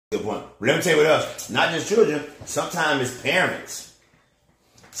Good point. Let me tell you what else. Not just children. Sometimes it's parents.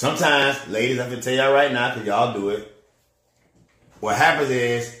 Sometimes, ladies, I'm gonna tell y'all right now, because y'all do it. What happens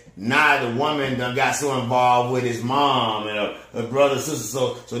is now the woman done got so involved with his mom and her brother, sister,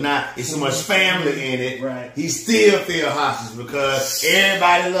 so now it's so much family in it. Right. He still feel hostage because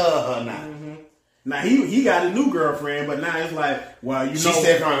everybody love her now. Mm-hmm. Now he got a new girlfriend, but now it's like, well, you know, she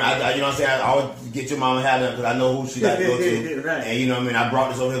said, you know what I'm saying? I always get your mama hat done because I know who she got to go to. Right. And you know what I mean? I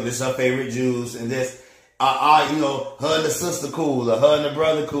brought this over here. This is her favorite juice and this. You know, her and the sister cool or her and the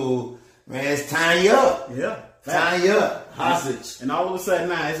brother cool. Man, it's tying you up. Yeah. Tying you up. Hostage. And all of a sudden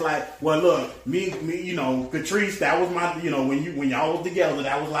now it's like, well, look, me, you know, Patrice, that was my, you know, when y'all was together,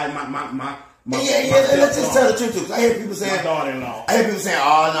 that was like my let's just tell the truth too. I hear people saying, my daughter-in-law. I hear people saying,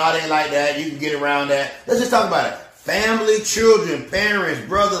 oh no, it ain't like that. You can get around that. Let's just talk about it. Family, children, parents,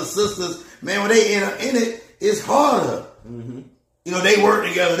 brothers, sisters. Man, when they in it, it's harder. Mm-hmm. You know, they work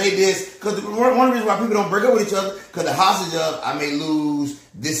together. They this because one of the reasons why people don't break up with each other because the hostage of I may lose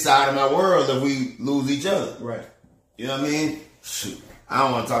this side of my world if we lose each other. Right. You know what I mean? Shoot, I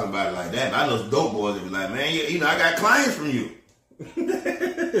don't want to talk about it like that. But I know some dope boys that be like, man, you know, I got clients from you.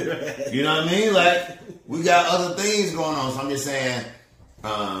 You know what I mean? Like, we got other things going on. So I'm just saying,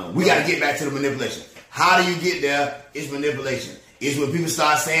 we got to get back to the manipulation. How do you get there? It's manipulation. It's when people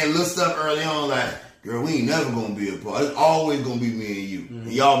start saying little stuff early on, like, girl, we ain't never going to be apart. It's always going to be me and you. Mm-hmm.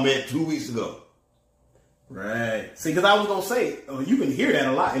 And y'all met 2 weeks ago. Right. See, because I was going to say, you can hear that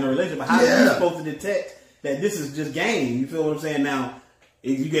a lot in a relationship, but how are you supposed to detect that this is just game? You feel what I'm saying? Now,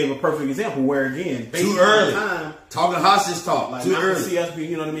 you gave a perfect example where, again, too early. Talking hostage talk. Like, too early. See us be,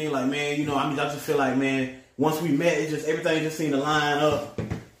 you know what I mean? Like, man, you know, I just feel like, man, once we met, it just, everything just seemed to line up.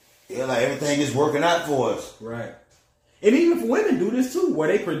 Yeah, like everything is working out for us. Right. And even if women do this too, where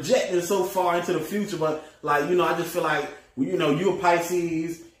they project it so far into the future, but like, you know, I just feel like, you know, you a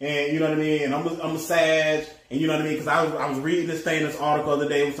Pisces, and you know what I mean, and I'm a Sag, and you know what I mean, because I was reading this famous article the other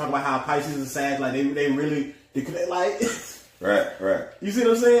day, it was talking about how Pisces and Sag, like they really, like... Right. You see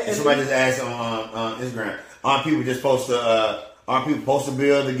what I'm saying? And somebody just asked on Instagram, aren't people supposed to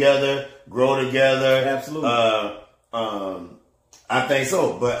build together, grow together? Absolutely. I think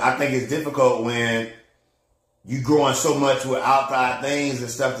so, but I think it's difficult when you growing so much with outside things and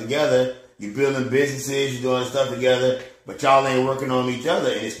stuff together. You're building businesses, you're doing stuff together, but y'all ain't working on each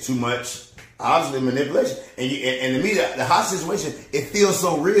other, and it's too much, obviously, manipulation. And to me, the hostage situation, it feels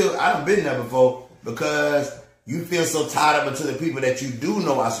so real. I done been there before because you feel so tied up into the people that you do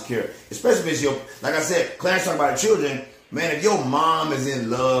know are secure. Especially if it's your, like I said, Clarence talking about the children. Man, if your mom is in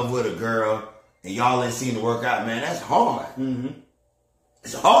love with a girl and y'all ain't seen it work out, man, that's hard. Mm-hmm.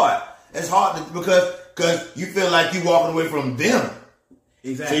 It's hard. It's hard because you feel like you walking away from them.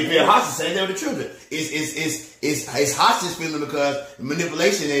 Exactly. So you feel hostage. Same thing with the children. It's hostage feeling because the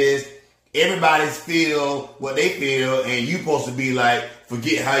manipulation is everybody feel what they feel, and you supposed to be like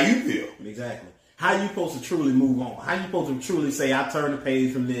forget how you feel. Exactly. How you supposed to truly move on? How you supposed to truly say, I turned the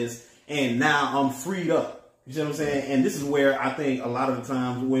page from this and now I'm freed up? You see what I'm saying? And this is where I think a lot of the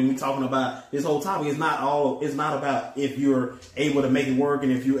times when we're talking about this whole topic, it's not about if you're able to make it work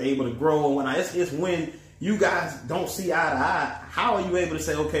and if you're able to grow and whatnot. It's when you guys don't see eye to eye. How are you able to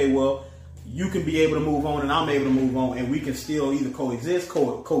say, okay, well, you can be able to move on and I'm able to move on and we can still either coexist,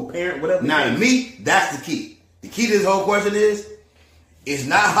 co-parent, whatever. Now, to me, that's the key. The key to this whole question is, it's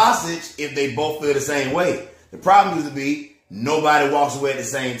not hostage if they both feel the same way. The problem used to be nobody walks away at the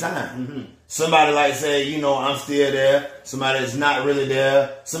same time. Mm-hmm. Somebody like say, you know, I'm still there. Somebody that's not really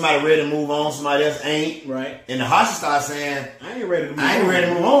there. Somebody ready to move on. Somebody else ain't. Right. And the hostage starts saying, I ain't ready to move on. I ain't ready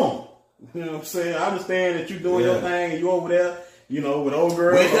to move on. You know what I'm saying? I understand that you doing your thing and you over there, you know, with old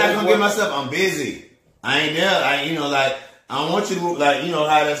girl. Where's I gonna get myself? I'm busy. I ain't there. You know, like, I don't want you to move, like, you know,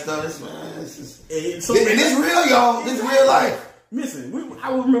 how that stuff is, man. And it's real, y'all. This is real life. Listen,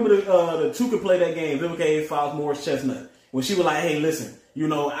 I remember the two could play that game. Vivica Fox, Morris Chestnut. When she was like, hey, listen, you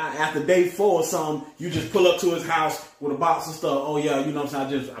know, after day 4 or something, you just pull up to his house with a box of stuff. Oh, yeah, you know what I'm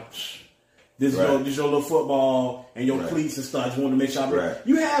saying? This is your little football and your cleats and stuff. I just wanted to make sure.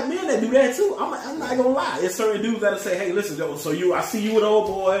 You have men that do that, too. I'm not going to lie. It's certain dudes that'll say, hey, listen, so I see you with old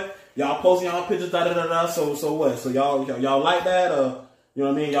boy. Y'all posting y'all pictures, da-da-da-da. So what? So y'all like that? Or, you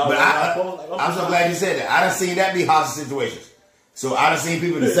know what I mean? I'm so glad you said that. I done seen that be hostage situations. So I done seen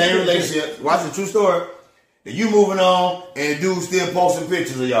people in the same relationship. Watch the true story. That you moving on and the dude still posting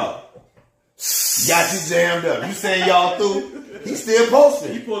pictures of y'all. Got you jammed up. You saying y'all through? He still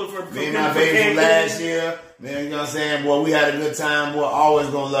posting. He pulled it from me and my baby from last year. Man, you know what I'm saying? Boy, we had a good time. Boy, always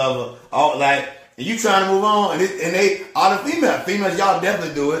gonna love her. And you trying to move on. And they, all the females, y'all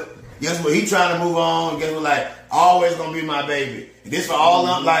definitely do it. Guess what? He trying to move on. Guess what? Like, always gonna be my baby. And this for all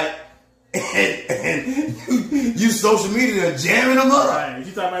of them, like, and you social media jamming them up. Right.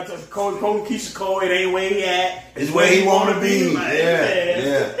 You talking about Cole Keisha Cole, it ain't where he at. It's where he want to be. Like,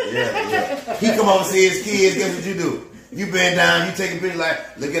 Yeah. He come over to see his kids, guess what you do? You bend down, you take a picture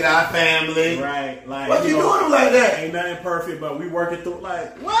like, look at our family. Right. Like, what you doing them like that? Ain't nothing perfect, but we working through,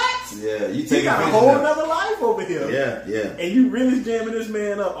 like, what? Yeah, you take got a whole other life over here. Yeah. And you really jamming this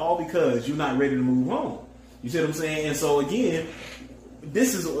man up all because you're not ready to move on. You see what I'm saying? And so, again,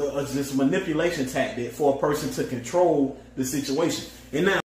 this is just a manipulation tactic for a person to control the situation. And now,